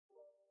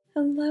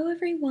Hello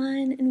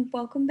everyone and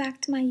welcome back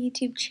to my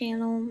YouTube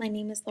channel. My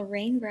name is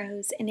Lorraine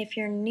Rose, and if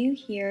you're new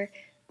here,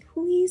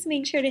 please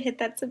make sure to hit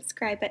that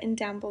subscribe button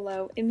down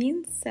below. It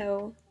means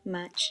so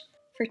much.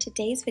 For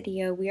today's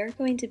video, we are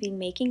going to be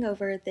making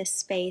over this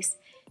space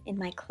in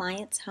my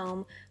client's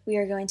home. We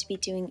are going to be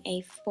doing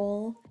a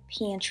full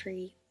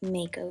pantry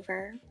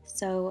makeover.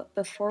 So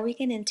before we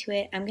get into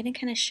it, I'm going to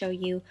kind of show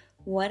you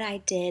what I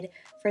did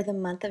for the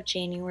month of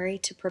January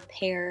to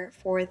prepare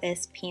for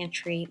this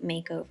pantry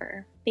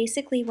makeover.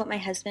 Basically, what my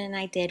husband and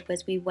I did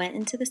was we went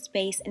into the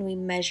space and we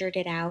measured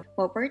it out.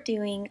 What we're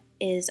doing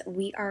is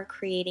we are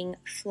creating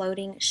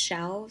floating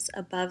shelves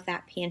above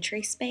that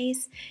pantry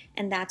space,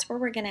 and that's where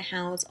we're going to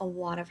house a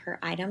lot of her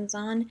items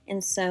on.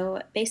 And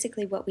so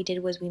basically what we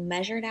did was we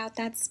measured out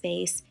that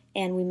space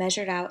and we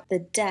measured out the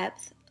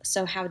depth,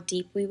 so how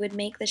deep we would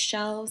make the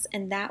shelves,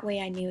 and that way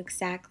I knew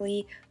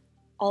exactly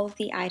all of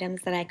the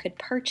items that I could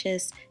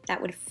purchase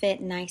that would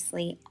fit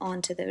nicely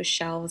onto those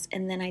shelves.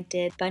 And then I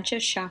did a bunch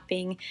of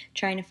shopping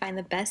trying to find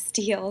the best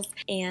deals,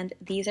 and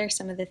these are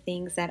some of the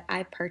things that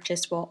I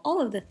purchased, well, all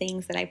of the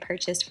things that I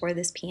purchased for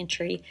this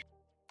pantry.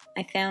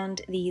 I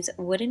found these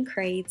wooden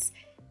crates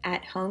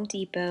at Home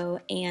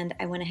Depot, and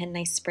I went ahead and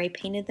I spray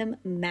painted them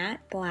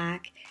matte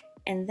black.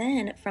 And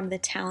then from the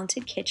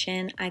Talented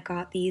Kitchen, I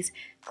got these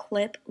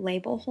clip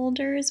label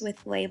holders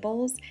with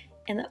labels.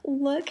 And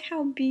look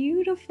how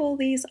beautiful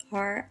these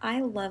are.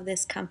 I love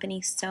this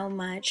company so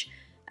much.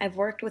 I've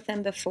worked with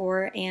them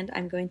before, and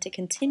I'm going to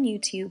continue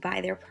to buy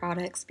their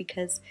products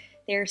because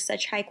they're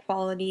such high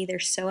quality. They're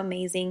so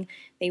amazing.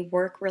 They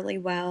work really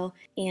well.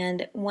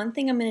 And one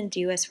thing I'm going to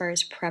do as far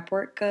as prep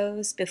work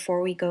goes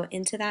before we go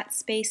into that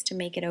space to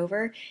make it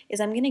over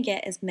is I'm going to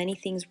get as many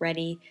things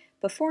ready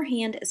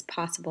beforehand as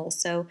possible.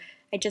 So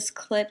I just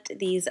clipped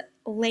these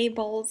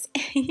labels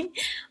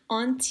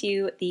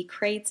onto the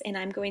crates, and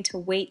I'm going to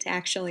wait to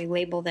actually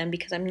label them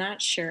because I'm not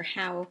sure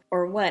how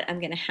or what I'm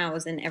going to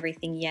house in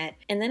everything yet.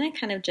 And then I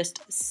kind of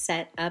just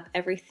set up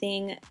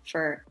everything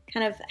for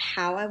kind of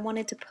how I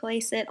wanted to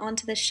place it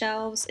onto the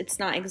shelves. It's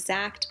not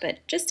exact, but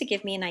just to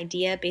give me an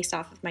idea based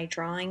off of my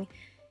drawing.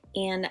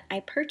 And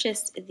I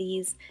purchased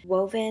these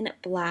woven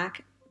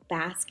black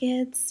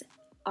baskets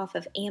off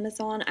of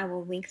Amazon. I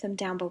will link them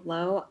down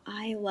below.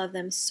 I love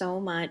them so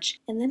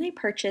much. And then I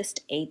purchased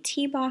a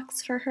tea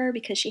box for her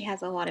because she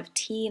has a lot of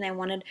tea, and I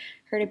wanted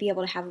her to be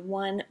able to have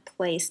one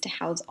place to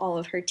house all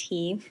of her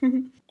tea.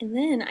 And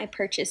then I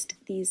purchased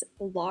these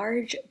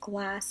large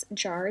glass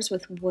jars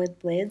with wood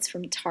lids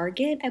from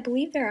Target. I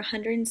believe they're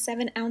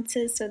 107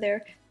 ounces, so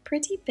they're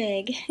pretty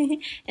big.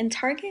 And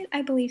Target,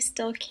 I believe,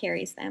 still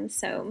carries them.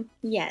 So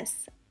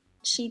yes,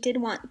 she did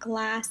want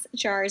glass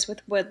jars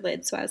with wood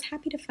lids, so I was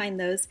happy to find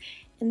those.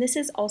 And this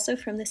is also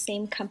from the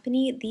same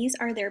company. These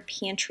are their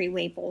pantry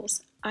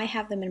labels. I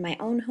have them in my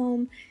own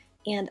home,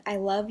 and I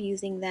love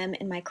using them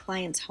in my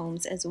clients'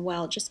 homes as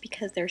well, just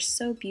because they're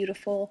so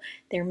beautiful,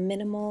 they're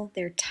minimal,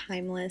 they're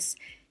timeless,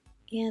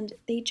 and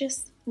they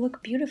just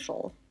look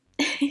beautiful.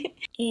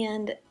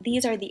 And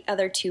these are the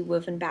other two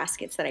woven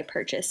baskets that I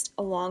purchased,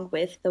 along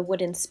with the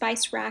wooden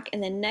spice rack.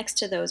 And then next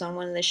to those on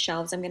one of the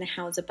shelves, I'm going to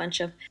house a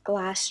bunch of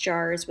glass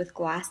jars with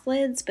glass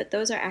lids, but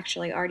those are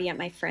actually already at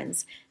my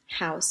friend's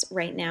house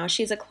right now.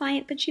 She's a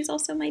client, but she's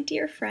also my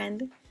dear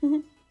friend.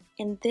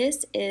 And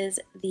this is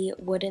the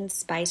wooden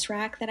spice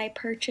rack that I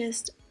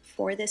purchased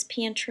for this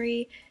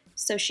pantry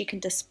so she can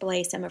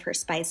display some of her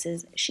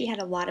spices. She had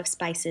a lot of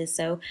spices,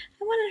 so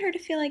I wanted her to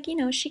feel like,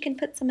 she can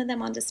put some of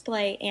them on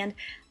display. And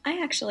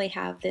I actually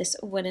have this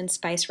wooden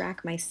spice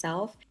rack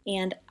myself,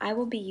 and I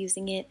will be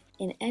using it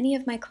in any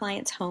of my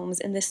clients'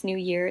 homes in this new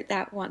year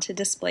that want to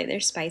display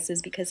their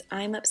spices because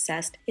I'm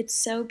obsessed. It's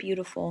so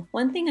beautiful.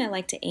 One thing I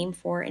like to aim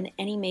for in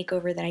any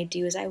makeover that I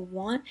do is I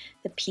want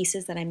the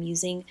pieces that I'm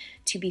using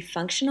to be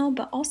functional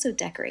but also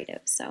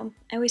decorative. So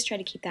I always try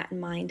to keep that in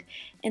mind.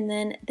 And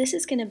then this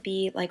is going to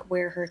be like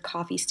where her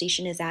coffee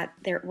station is at,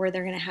 where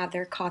they're going to have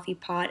their coffee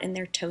pot and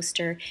their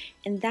toaster.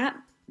 And that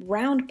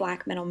round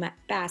black metal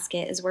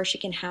basket is where she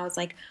can house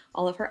like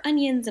all of her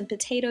onions and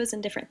potatoes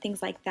and different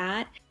things like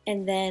that.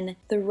 And then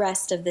the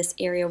rest of this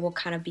area will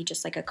kind of be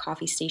just like a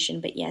coffee station.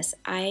 But yes,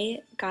 I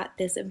got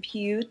this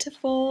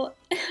beautiful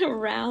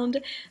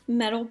round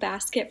metal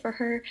basket for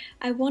her.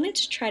 I wanted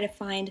to try to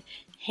find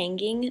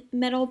hanging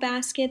metal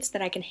baskets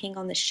that I can hang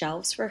on the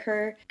shelves for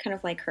her, kind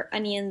of like her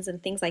onions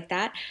and things like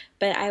that.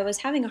 But I was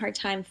having a hard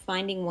time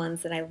finding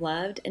ones that I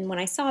loved. And when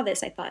I saw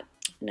this, I thought,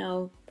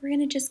 no, we're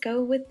gonna just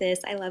go with this.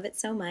 I love it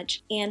so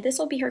much. And this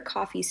will be her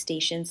coffee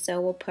station.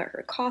 So we'll put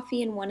her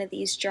coffee in one of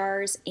these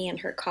jars and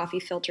her coffee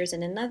filters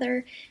in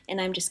another. And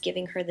I'm just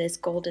giving her this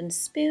golden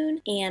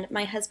spoon. And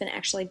my husband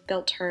actually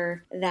built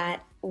her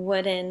that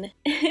wooden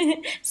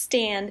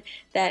stand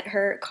that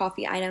her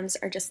coffee items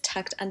are just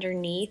tucked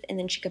underneath. And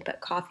then she could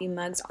put coffee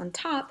mugs on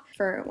top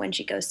for when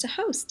she goes to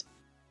host.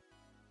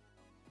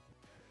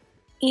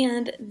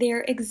 And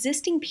their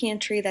existing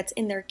pantry that's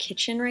in their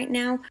kitchen right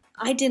now,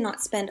 I did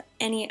not spend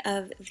any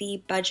of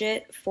the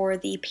budget for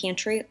the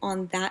pantry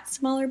on that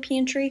smaller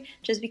pantry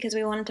just because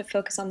we wanted to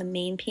focus on the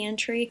main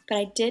pantry. But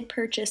I did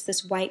purchase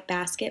this white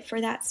basket for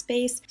that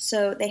space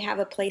so they have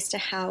a place to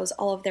house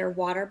all of their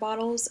water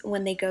bottles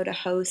when they go to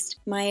host.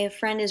 My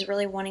friend is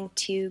really wanting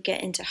to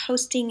get into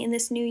hosting in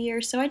this new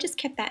year, so I just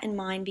kept that in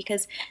mind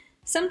because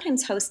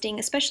sometimes hosting,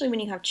 especially when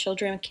you have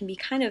children, can be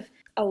kind of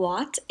a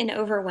lot and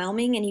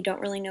overwhelming and you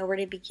don't really know where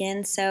to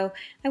begin. So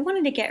I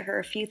wanted to get her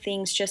a few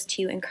things just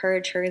to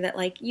encourage her that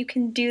like, you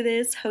can do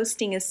this,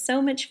 hosting is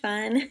so much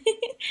fun.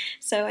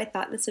 So I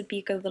thought this would be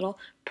a good little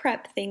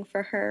prep thing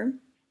for her.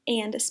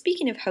 And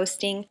speaking of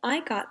hosting, I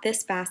got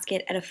this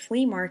basket at a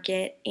flea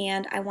market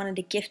and I wanted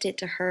to gift it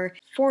to her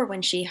for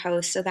when she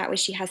hosts so that way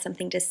she has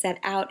something to set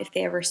out if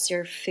they ever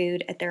serve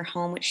food at their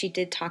home, which she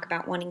did talk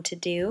about wanting to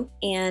do.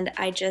 And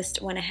I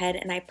just went ahead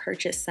and I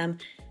purchased some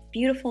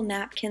beautiful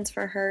napkins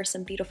for her,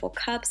 some beautiful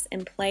cups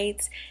and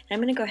plates, and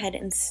I'm going to go ahead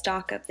and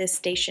stock up this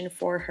station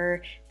for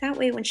her. That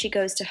way when she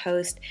goes to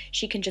host,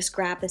 she can just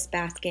grab this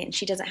basket and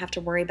she doesn't have to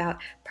worry about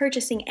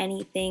purchasing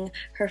anything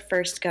her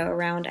first go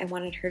around. I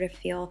wanted her to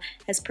feel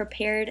as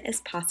prepared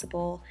as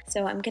possible.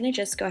 So I'm going to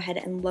just go ahead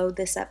and load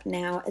this up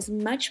now. As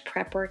much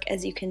prep work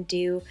as you can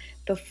do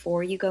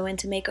before you go in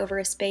to make over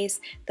a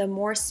space, the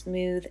more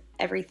smooth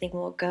everything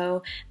will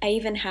go. I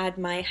even had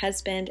my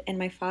husband and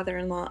my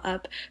father-in-law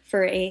up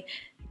for a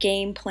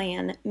game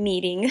plan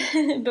meeting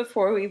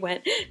before we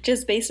went,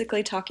 just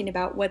basically talking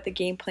about what the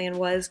game plan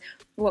was,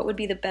 what would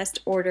be the best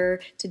order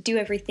to do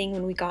everything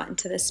when we got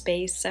into the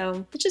space.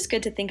 So it's just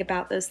good to think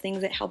about those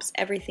things. It helps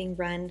everything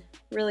run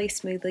really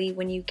smoothly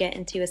when you get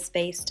into a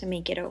space to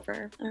make it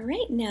over. All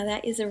right, now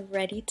that is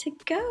ready to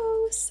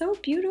go. So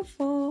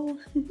beautiful.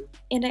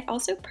 And I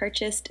also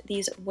purchased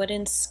these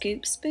wooden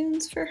scoop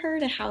spoons for her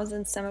to house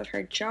in some of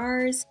her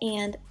jars.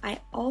 And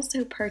I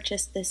also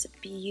purchased this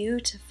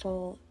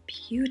beautiful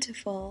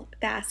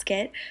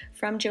basket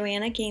from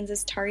Joanna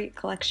Gaines's Target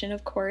collection,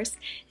 of course,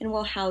 and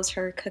we'll house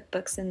her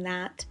cookbooks in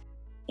that.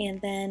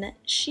 And then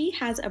she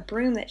has a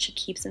broom that she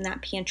keeps in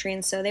that pantry,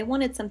 and so they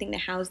wanted something to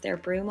house their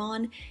broom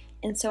on.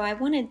 And so I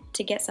wanted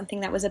to get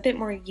something that was a bit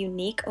more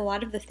unique. A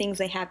lot of the things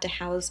they have to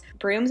house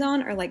brooms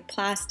on are like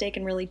plastic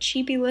and really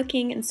cheapy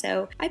looking, and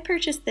so I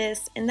purchased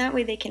this, and that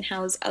way they can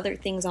house other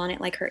things on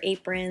it like her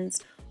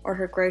aprons or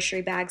her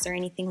grocery bags or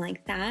anything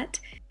like that.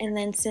 And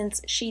then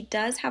since she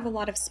does have a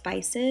lot of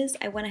spices,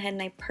 I went ahead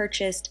and I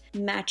purchased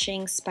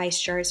matching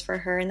spice jars for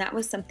her, and that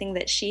was something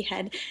that she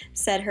had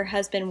said her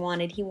husband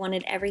wanted. He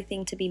wanted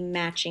everything to be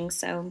matching,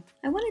 so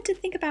I wanted to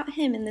think about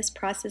him in this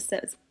process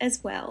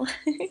as well.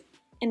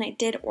 And I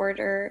did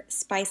order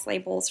spice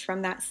labels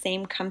from that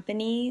same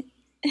company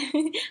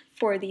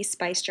for these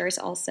spice jars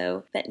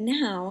also. But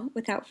now,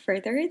 without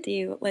further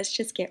ado, let's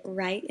just get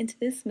right into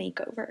this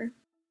makeover.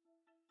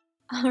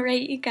 All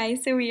right, you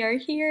guys, so we are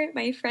here at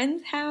my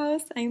friend's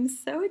house. I'm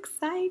so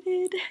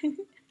excited.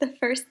 The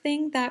first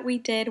thing that we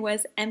did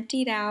was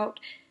emptied out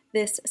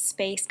this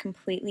space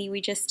completely.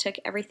 We just took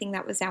everything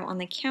that was out on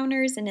the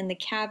counters and in the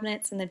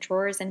cabinets and the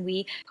drawers, and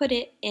we put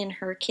it in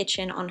her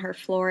kitchen on her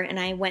floor, and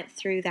I went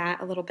through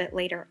that a little bit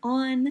later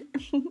on.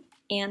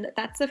 And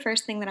that's the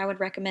first thing that I would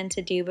recommend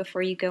to do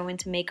before you go in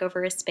to make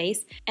over a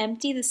space.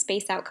 Empty the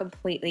space out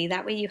completely.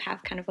 That way you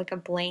have kind of like a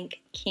blank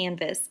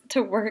canvas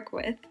to work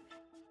with.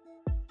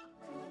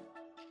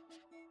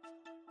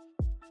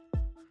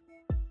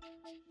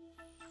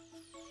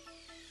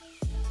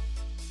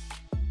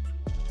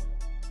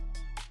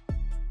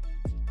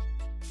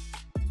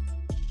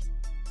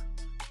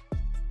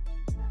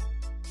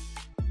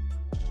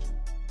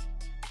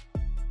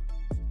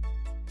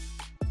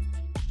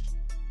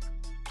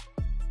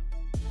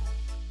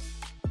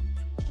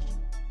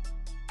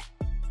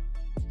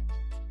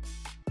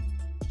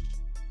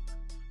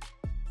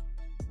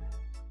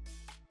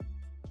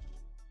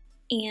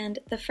 And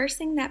the first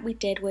thing that we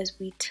did was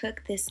we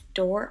took this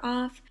door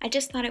off. I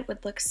just thought it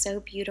would look so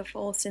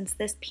beautiful since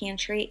this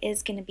pantry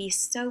is going to be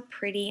so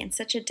pretty and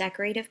such a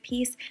decorative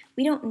piece.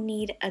 We don't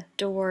need a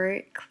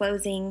door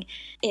closing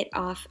it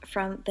off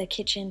from the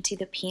kitchen to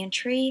the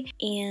pantry,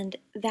 and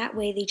that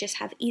way they just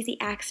have easy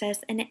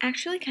access, and it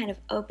actually kind of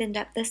opened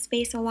up the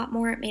space a lot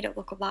more. It made it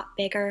look a lot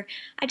bigger.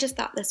 I just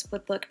thought this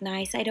would look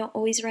nice. I don't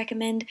always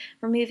recommend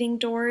removing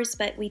doors,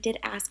 but we did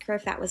ask her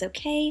if that was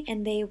okay,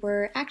 and they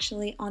were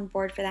actually on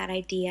board for that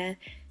idea.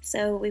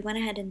 So we went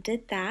ahead and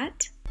did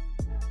that.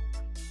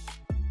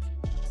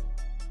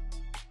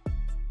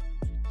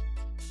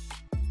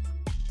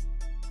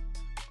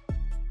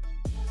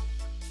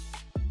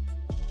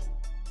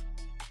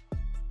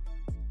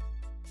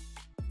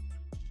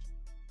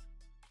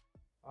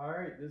 All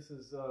right, this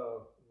is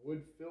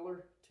wood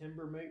filler,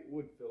 Timbermate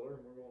wood filler,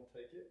 and we're going to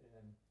take it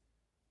and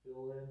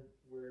fill in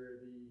where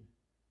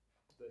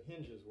the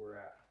hinges were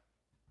at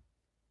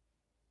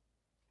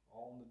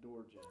on the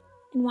door jamb.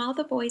 And while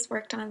the boys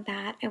worked on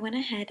that, I went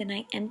ahead and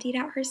I emptied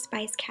out her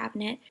spice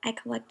cabinet. I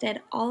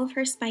collected all of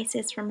her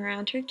spices from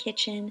around her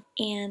kitchen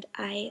and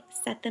I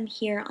set them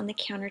here on the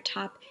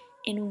countertop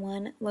in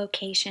one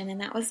location,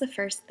 and that was the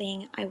first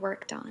thing I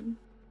worked on.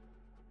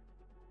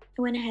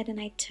 I went ahead and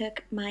I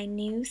took my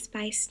new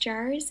spice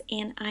jars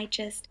and I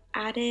just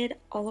added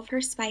all of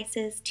her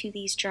spices to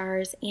these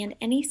jars, and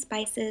any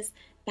spices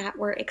that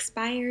were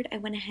expired I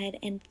went ahead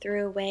and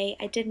threw away.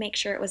 I did make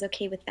sure it was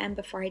okay with them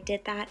before I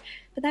did that,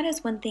 but that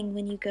is one thing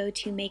when you go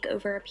to make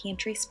over a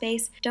pantry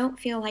space. Don't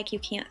feel like you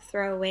can't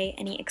throw away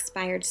any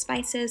expired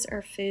spices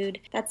or food.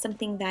 That's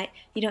something that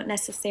you don't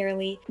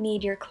necessarily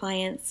need your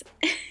clients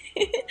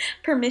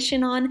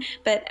permission on,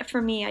 but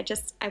for me,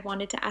 I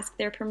wanted to ask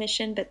their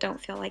permission, but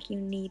don't feel like you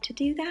need to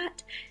do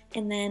that.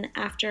 And then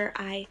after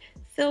I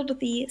filled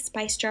the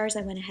spice jars,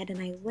 I went ahead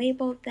and I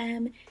labeled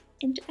them,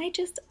 and I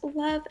just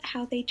love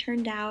how they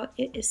turned out.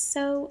 It is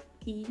so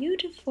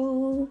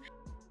beautiful.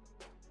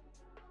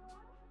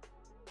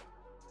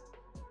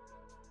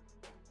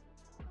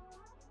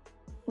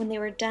 When they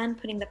were done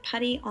putting the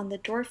putty on the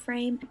door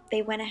frame,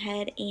 they went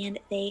ahead and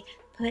they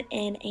put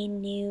in a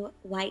new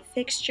light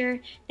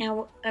fixture.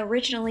 Now,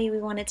 originally we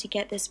wanted to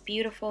get this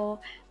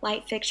beautiful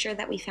light fixture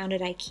that we found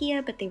at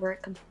IKEA, but they were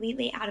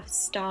completely out of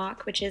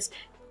stock, which has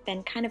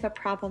been kind of a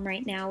problem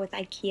right now with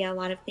IKEA. A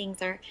lot of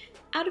things are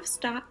out of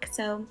stock,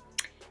 so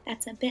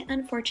that's a bit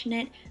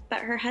unfortunate, but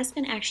her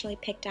husband actually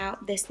picked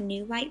out this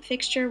new light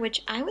fixture,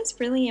 which I was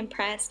really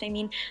impressed. I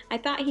mean, I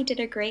thought he did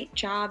a great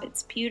job.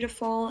 It's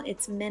beautiful,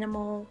 it's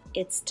minimal,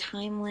 it's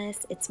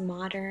timeless, it's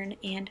modern,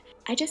 and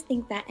I just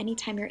think that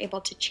anytime you're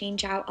able to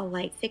change out a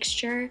light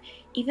fixture,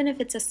 even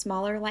if it's a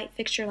smaller light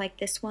fixture like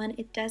this one,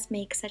 it does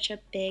make such a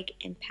big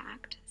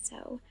impact.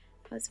 So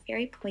I was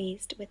very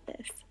pleased with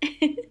this.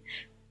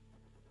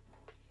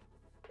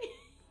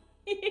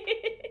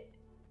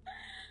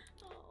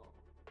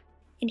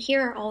 And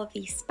here are all of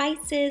these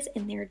spices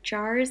in their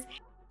jars.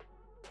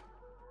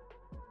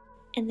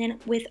 And then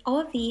with all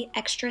of the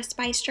extra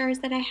spice jars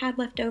that I had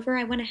left over,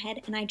 I went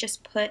ahead and I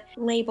just put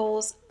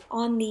labels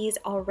on these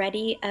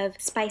already of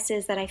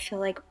spices that I feel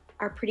like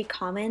are pretty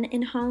common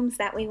in homes.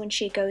 That way when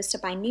she goes to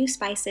buy new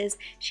spices,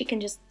 she can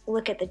just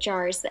look at the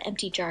jars, the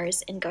empty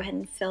jars, and go ahead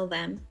and fill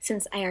them,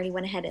 since I already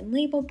went ahead and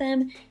labeled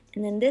them.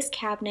 And then this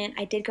cabinet,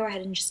 I did go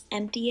ahead and just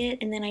empty it,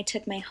 and then I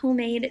took my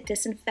homemade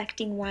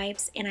disinfecting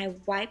wipes and I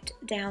wiped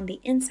down the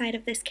inside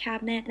of this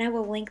cabinet, and I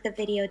will link the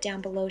video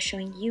down below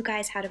showing you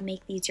guys how to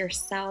make these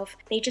yourself.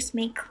 They just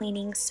make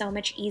cleaning so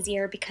much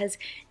easier, because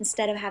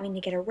instead of having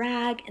to get a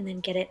rag and then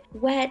get it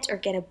wet, or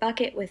get a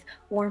bucket with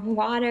warm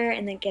water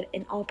and then get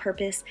an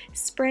all-purpose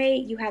spray,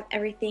 you have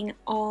everything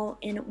all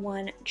in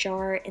one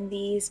jar, and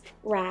these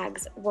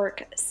rags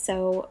work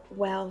so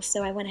well.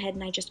 So I went ahead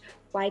and I just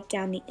wiped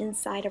down the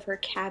inside of her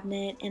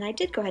cabinet, and I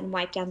did go ahead and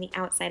wipe down the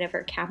outside of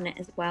her cabinet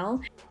as well.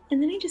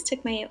 And then I just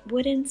took my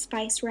wooden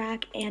spice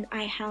rack and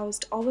I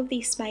housed all of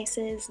these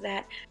spices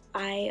that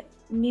I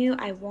knew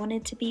I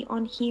wanted to be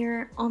on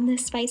here on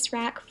this spice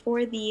rack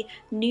for the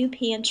new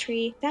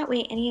pantry. That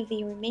way any of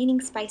the remaining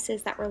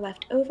spices that were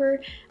left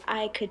over,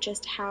 I could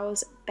just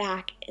house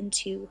back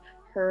into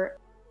her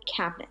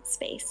cabinet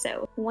space.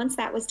 So once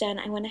that was done,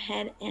 I went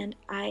ahead and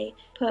I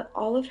put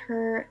all of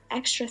her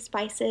extra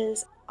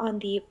spices on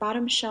the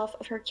bottom shelf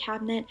of her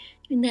cabinet,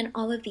 and then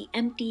all of the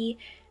empty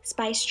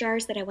spice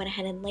jars that I went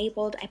ahead and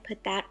labeled, I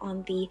put that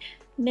on the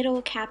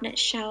middle cabinet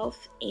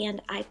shelf,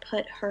 and I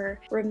put her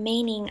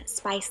remaining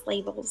spice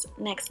labels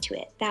next to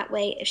it. That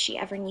way if she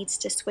ever needs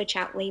to switch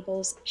out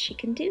labels, she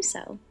can do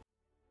so.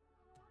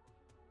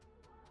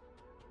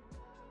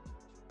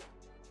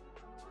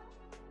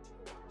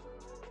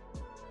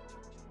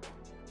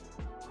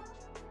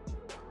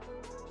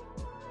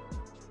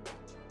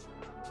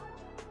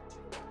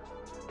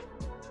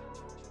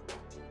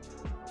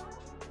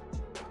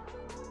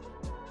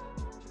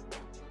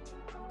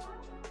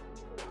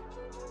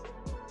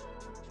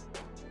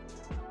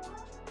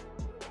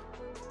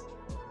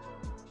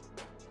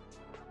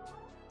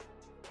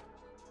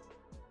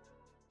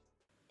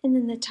 And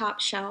then the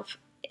top shelf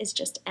is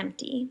just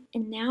empty.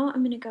 And now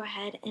I'm going to go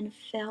ahead and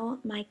fill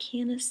my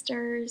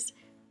canisters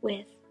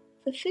with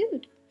the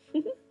food.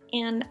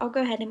 And I'll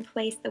go ahead and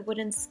place the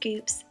wooden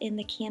scoops in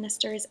the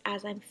canisters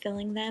as I'm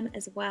filling them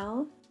as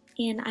well.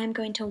 And I'm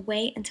going to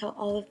wait until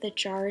all of the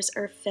jars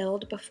are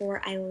filled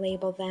before I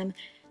label them,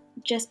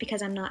 just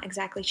because I'm not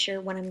exactly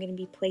sure what I'm going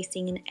to be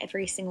placing in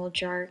every single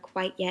jar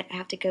quite yet. I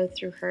have to go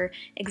through her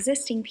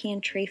existing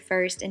pantry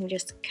first and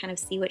just kind of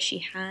see what she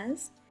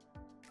has.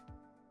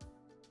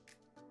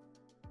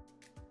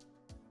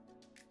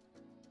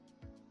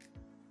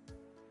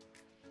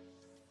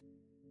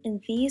 And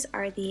these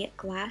are the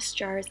glass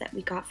jars that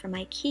we got from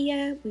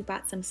IKEA. We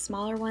bought some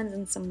smaller ones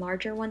and some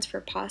larger ones for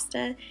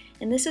pasta.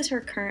 And this is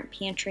her current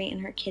pantry in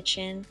her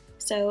kitchen.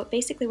 So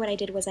basically what I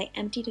did was I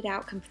emptied it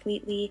out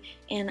completely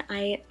and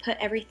I put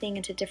everything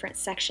into different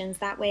sections.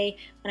 That way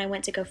when I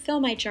went to go fill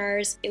my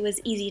jars, it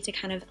was easy to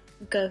kind of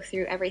go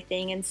through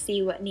everything and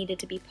see what needed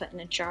to be put in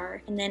a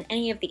jar. And then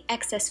any of the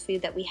excess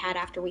food that we had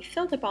after we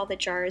filled up all the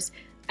jars,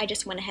 I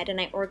just went ahead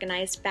and I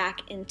organized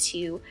back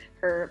into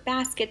her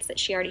baskets that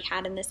she already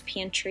had in this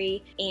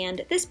pantry.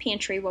 And this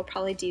pantry we'll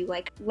probably do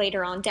like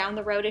later on down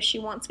the road if she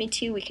wants me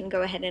to. We can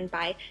go ahead and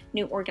buy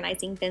new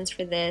organizing bins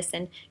for this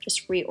and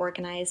just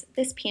reorganize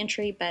this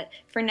pantry. But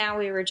for now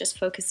we were just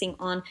focusing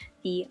on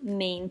the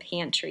main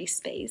pantry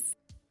space.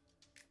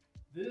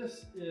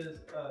 This is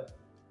a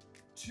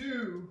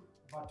 2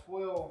 by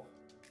 12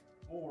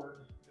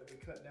 board that we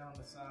cut down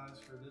the size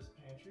for this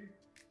pantry,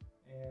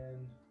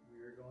 and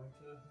we are going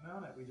to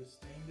mount it. We just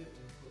stained it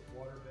and put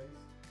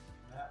water-based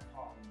matte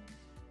pot in it.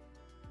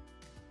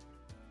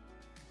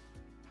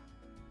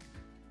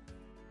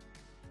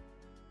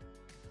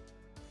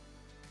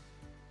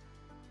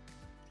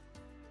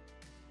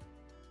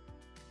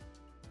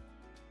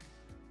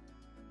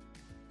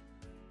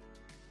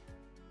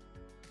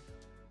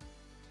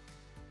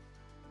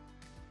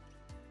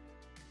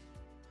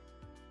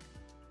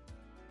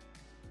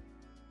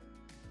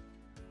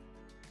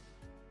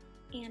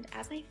 And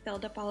as I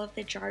filled up all of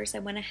the jars, I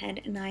went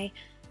ahead and I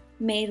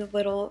made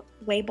little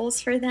labels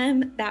for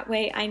them. That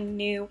way I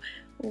knew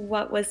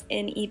what was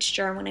in each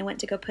jar when I went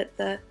to go put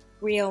the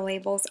real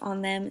labels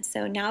on them.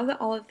 So now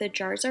that all of the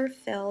jars are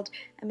filled,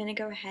 I'm gonna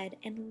go ahead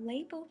and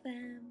label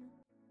them.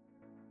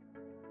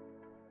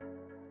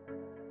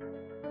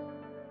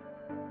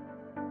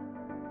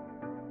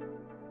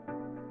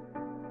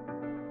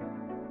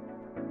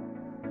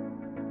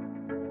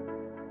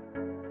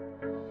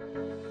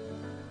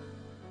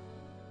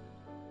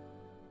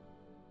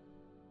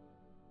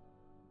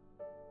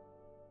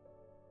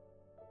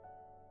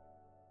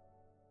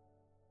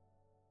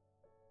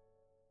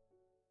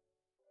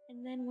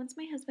 And then once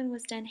my husband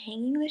was done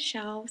hanging the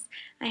shelves,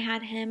 I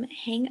had him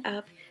hang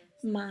up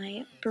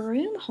my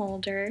broom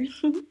holder.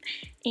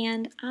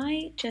 And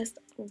I just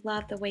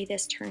love the way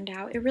this turned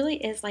out. It really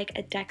is like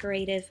a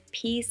decorative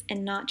piece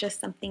and not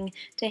just something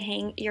to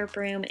hang your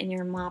broom and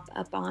your mop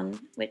up on,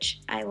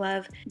 which I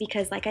love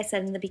because like I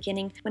said in the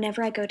beginning,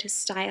 whenever I go to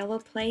style a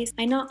place,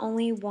 I not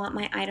only want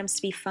my items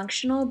to be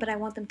functional, but I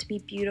want them to be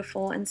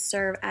beautiful and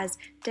serve as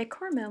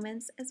decor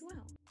moments as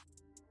well.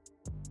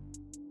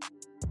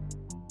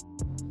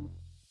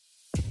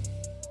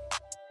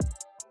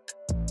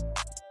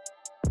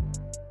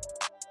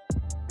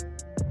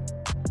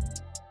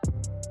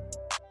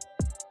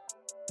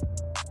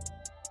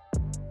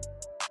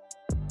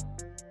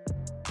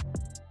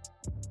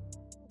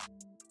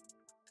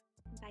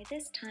 By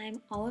this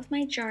time, all of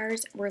my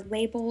jars were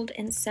labeled,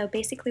 and so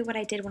basically what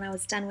I did when I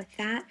was done with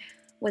that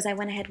was I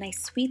went ahead and I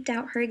sweeped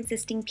out her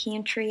existing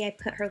pantry. I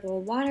put her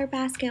little water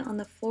basket on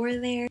the floor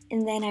there,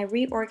 and then I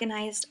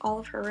reorganized all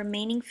of her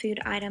remaining food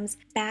items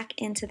back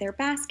into their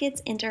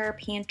baskets, into her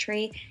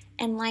pantry.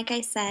 And like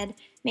I said,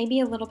 maybe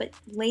a little bit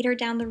later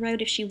down the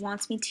road, if she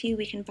wants me to,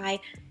 we can buy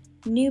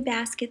new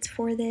baskets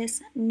for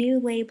this, new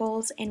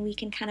labels, and we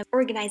can kind of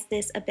organize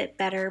this a bit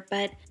better.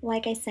 But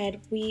like I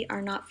said, we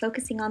are not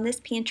focusing on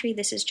this pantry.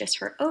 This is just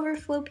her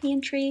overflow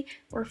pantry.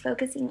 We're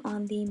focusing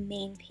on the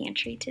main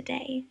pantry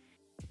today.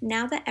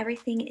 Now that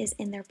everything is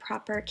in their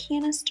proper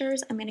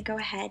canisters, I'm going to go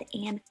ahead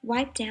and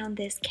wipe down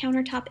this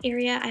countertop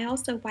area. I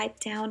also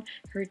wiped down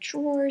her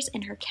drawers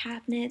and her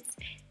cabinets,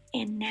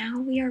 and now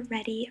we are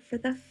ready for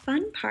the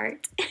fun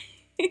part.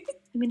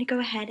 I'm going to go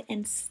ahead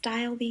and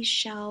style these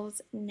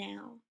shelves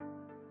now.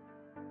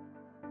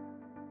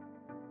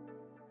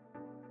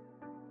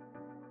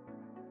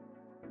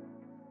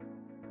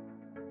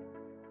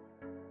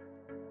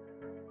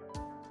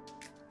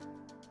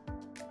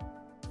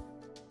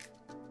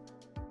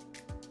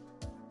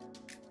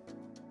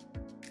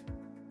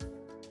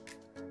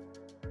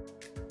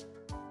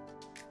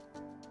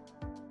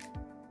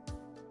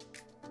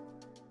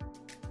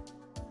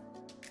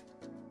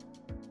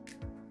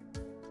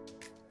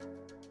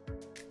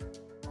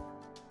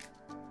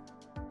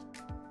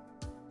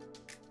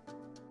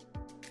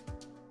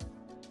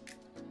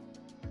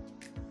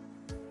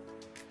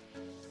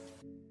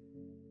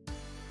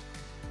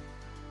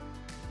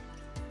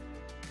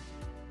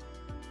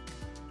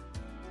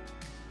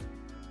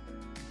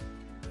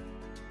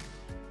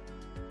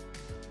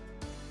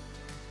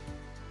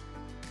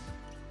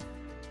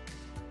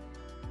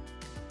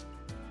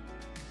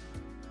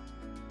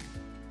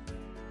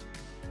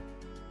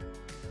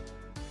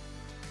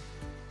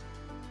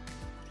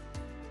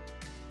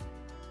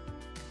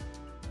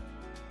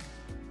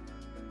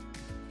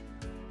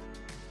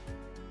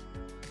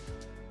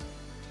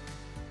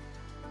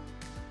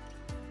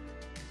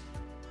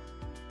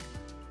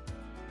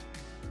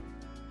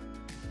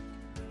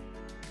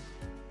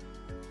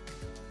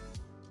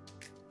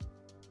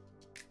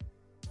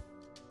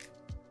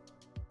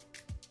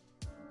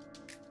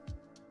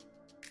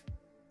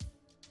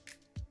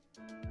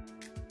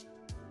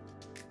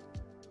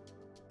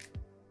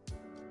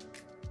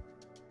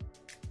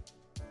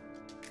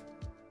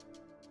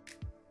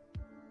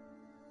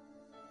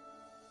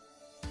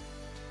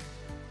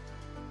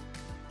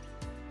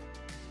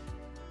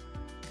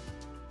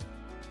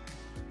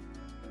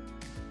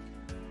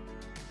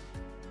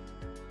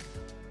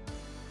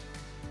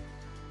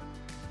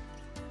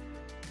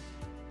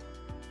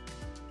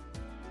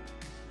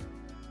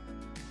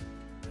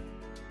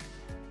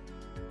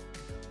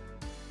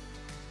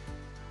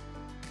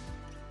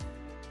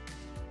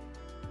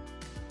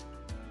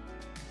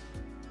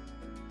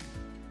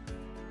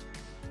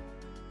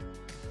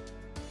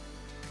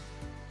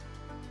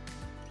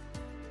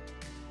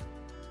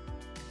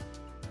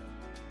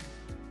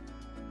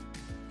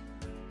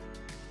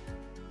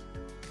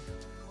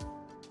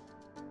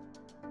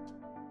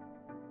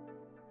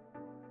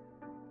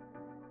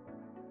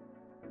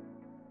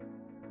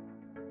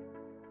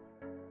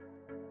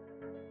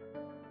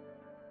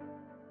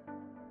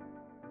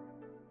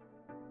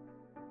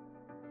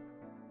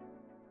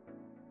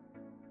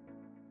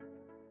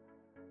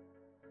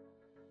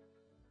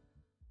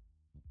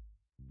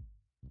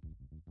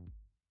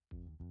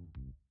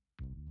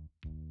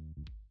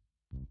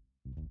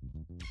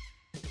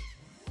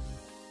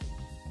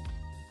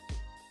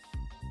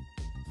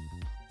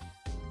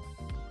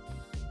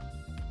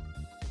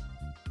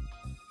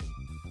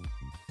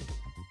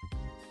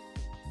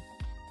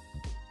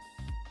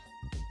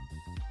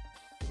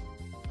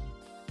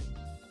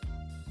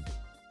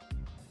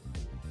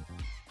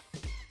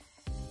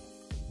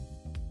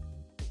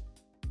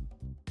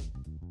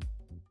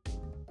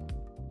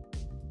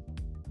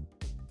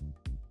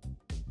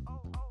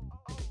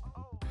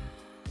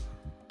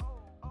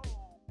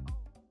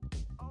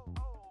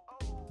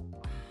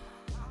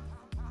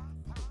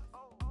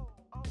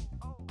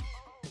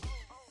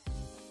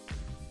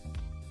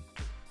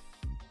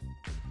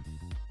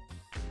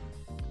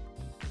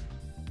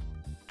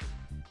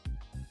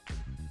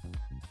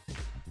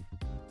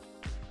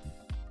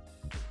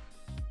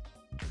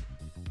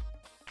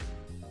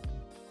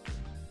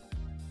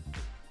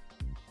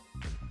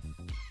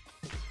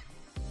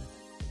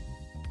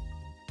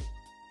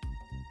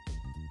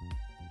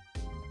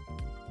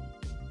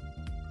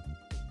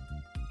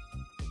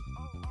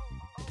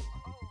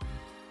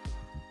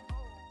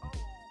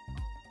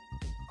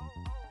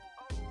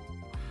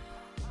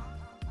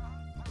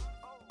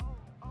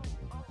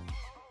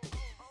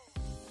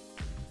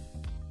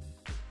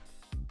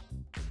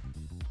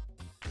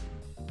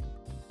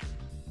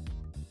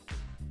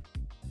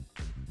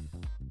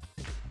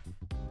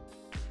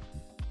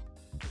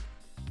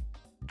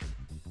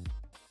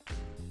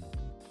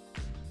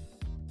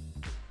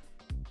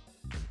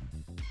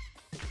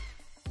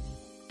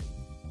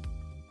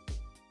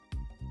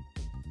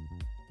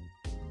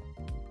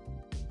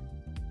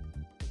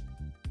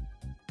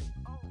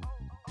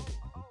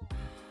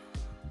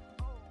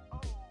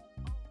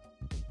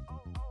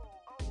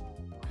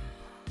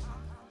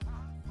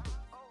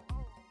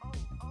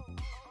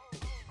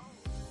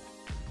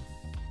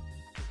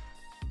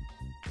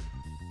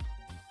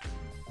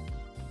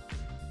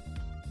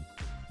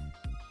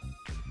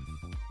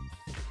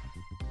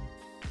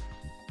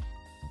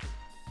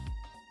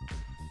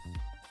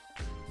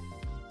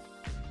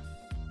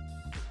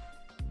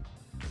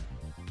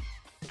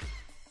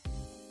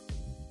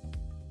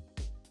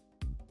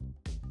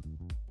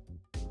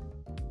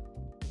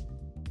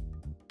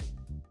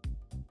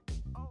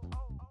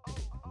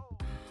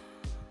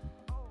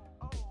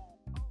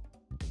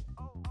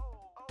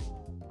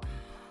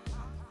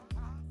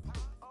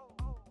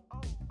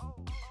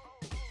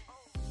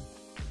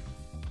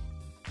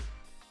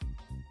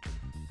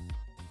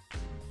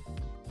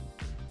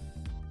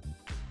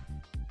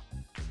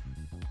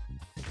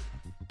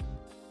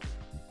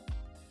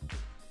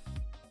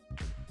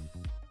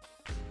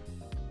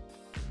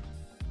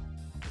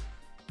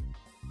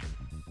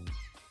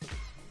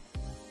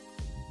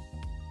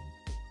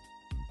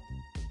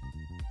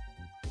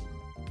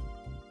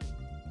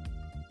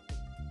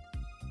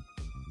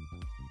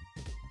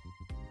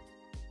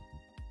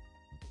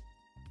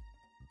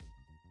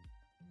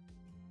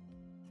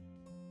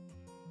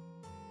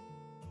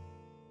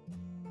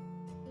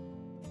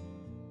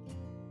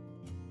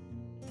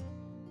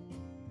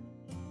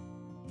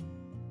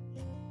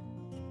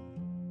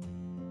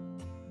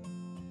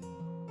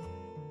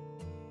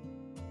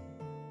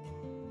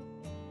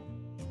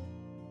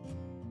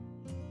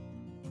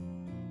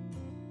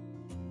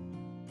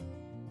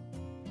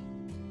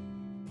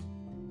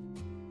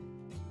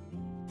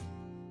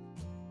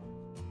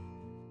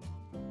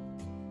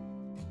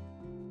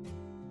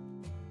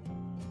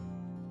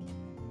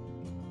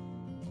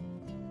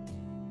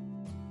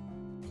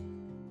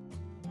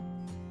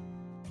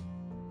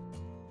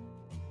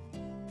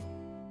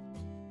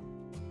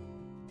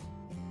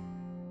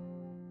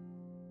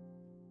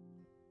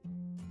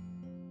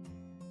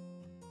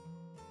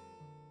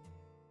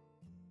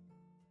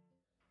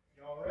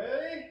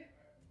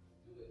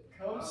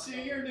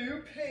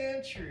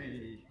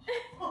 pantry.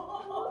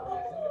 Whoa!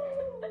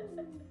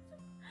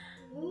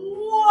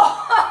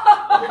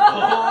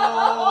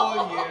 Oh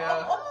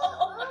yeah.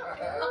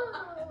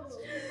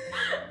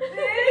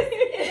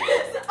 This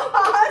is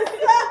awesome!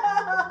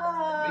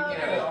 We can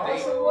have a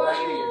date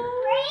right here.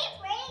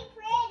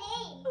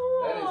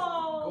 That is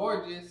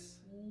gorgeous.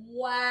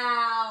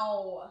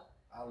 Wow.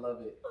 I love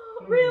it.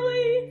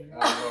 Really?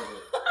 I love it.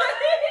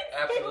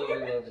 Absolutely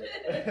love it.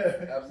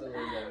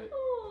 Absolutely love it.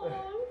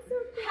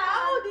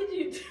 How did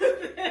you do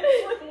this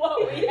with what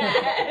we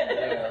had?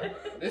 Yeah.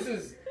 This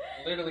is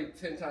literally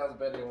 10 times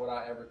better than what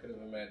I ever could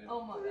have imagined.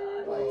 Oh my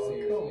god. Like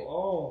seriously. Come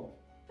on.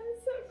 I'm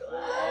so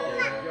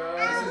glad.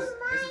 Yeah.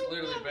 This is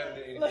literally better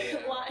than anything. Look,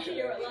 you're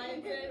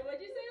lying.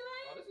 What'd you say?